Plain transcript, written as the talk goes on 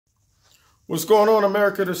What's going on,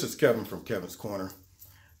 America? This is Kevin from Kevin's Corner.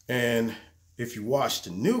 And if you watch the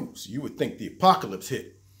news, you would think the apocalypse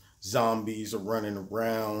hit. Zombies are running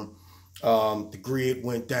around. The grid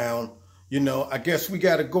went down. You know, I guess we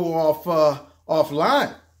got to go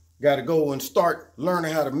offline. Got to go and start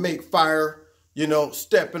learning how to make fire, you know,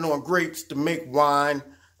 stepping on grapes to make wine,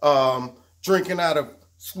 drinking out of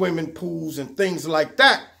swimming pools and things like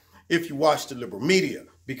that if you watch the liberal media.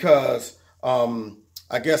 Because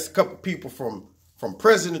I guess a couple people from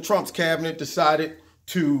President Trump's cabinet decided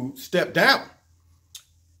to step down.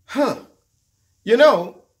 You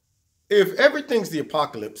know, if everything's the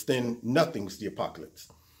apocalypse, then nothing's the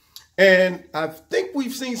apocalypse. And I think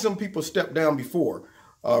we've seen some people step down before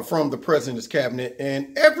from the president's cabinet,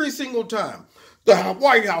 and every single time the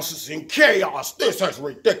White House is in chaos. This is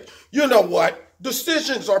ridiculous. You know what?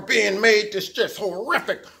 Decisions are being made that's just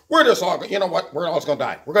horrific. We're just all, you know what? We're all going to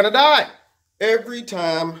die. We're going to die. Every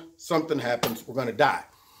time something happens, we're going to die.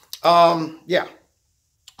 Yeah.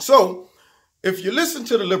 So if you listen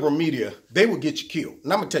to the liberal media, they will get you killed.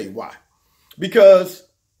 And I'm going to tell you why. Because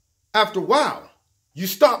after a while, you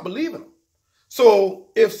stop believing them. So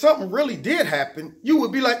if something really did happen, you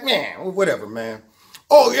would be like, man, whatever, man.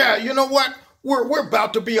 Oh, yeah, you know what? We're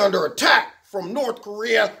about to be under attack from North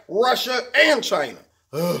Korea, Russia, and China.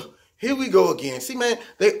 Here we go again. See, man,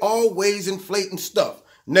 they always inflating stuff.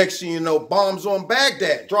 Next thing you know, bombs on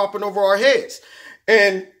Baghdad dropping over our heads.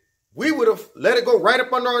 And we would have let it go right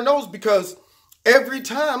up under our nose because every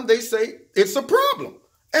time they say it's a problem.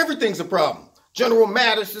 Everything's a problem. General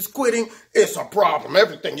Mattis is quitting. It's a problem.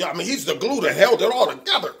 Everything. I mean, he's the glue that held it all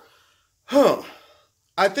together.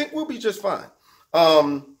 I think we'll be just fine.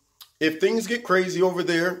 If things get crazy over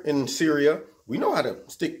there in Syria, we know how to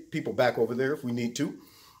stick people back over there if we need to.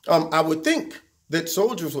 I would think that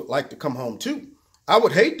soldiers would like to come home too. I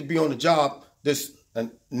would hate to be on a job that's a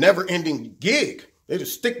never-ending gig. They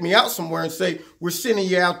just stick me out somewhere and say, we're sending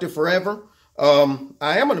you out there forever.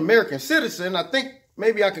 I am an American citizen. I think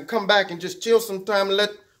maybe I can come back and just chill sometime and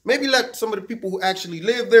let some of the people who actually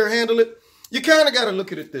live there handle it. You kind of got to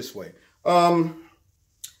look at it this way.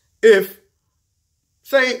 If,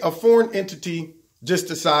 say, a foreign entity just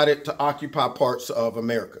decided to occupy parts of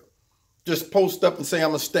America, just post up and say,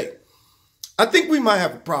 I'm a state, I think we might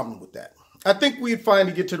have a problem with that. I think we'd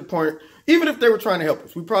finally get to the point, even if they were trying to help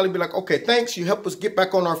us, we'd probably be like, okay, thanks. You help us get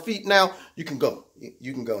back on our feet now. You can go.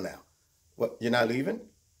 You can go now. What? You're not leaving?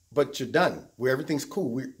 But you're done. Everything's cool.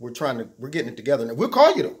 We're getting it together now. We'll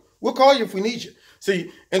call you though. We'll call you if we need you.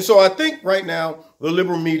 See, and so I think right now the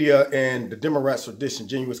liberal media and the Democrats are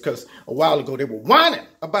disingenuous because a while ago they were whining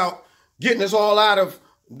about getting us all out of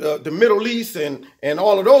the Middle East and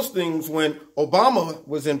all of those things when Obama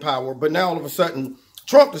was in power. But now all of a sudden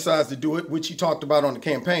Trump decides to do it, which he talked about on the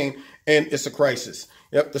campaign, and it's a crisis.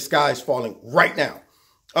 Yep, the sky is falling right now.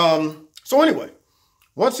 So anyway,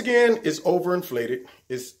 once again, it's overinflated.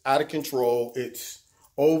 It's out of control. It's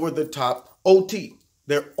over the top. OT,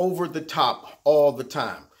 they're over the top all the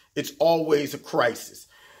time. It's always a crisis.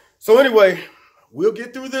 So anyway, we'll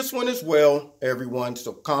get through this one as well, everyone.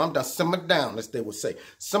 So calm down, simmer down, as they would say.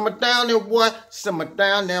 Simmer down there, boy. Simmer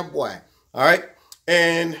down there, boy. All right.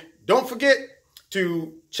 And don't forget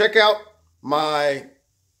to check out my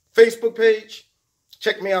Facebook page.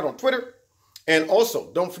 Check me out on Twitter. And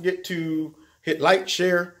also, don't forget to hit like,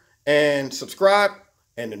 share, and subscribe,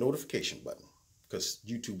 and the notification button, because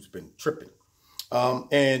YouTube's been tripping.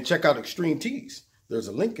 And check out Extreme Tees. There's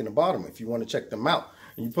a link in the bottom if you want to check them out.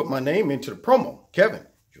 And you put my name into the promo, Kevin,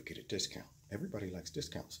 you'll get a discount. Everybody likes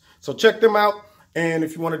discounts. So check them out. And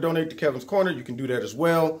if you want to donate to Kevin's Corner, you can do that as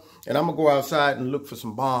well. And I'm going to go outside and look for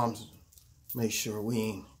some bombs. Make sure we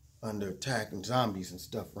ain't under attack and zombies and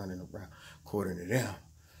stuff running around, according to them.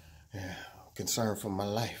 Yeah, concerned for my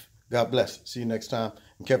life. God bless. See you next time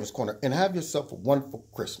in Kevin's Corner. And have yourself a wonderful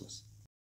Christmas.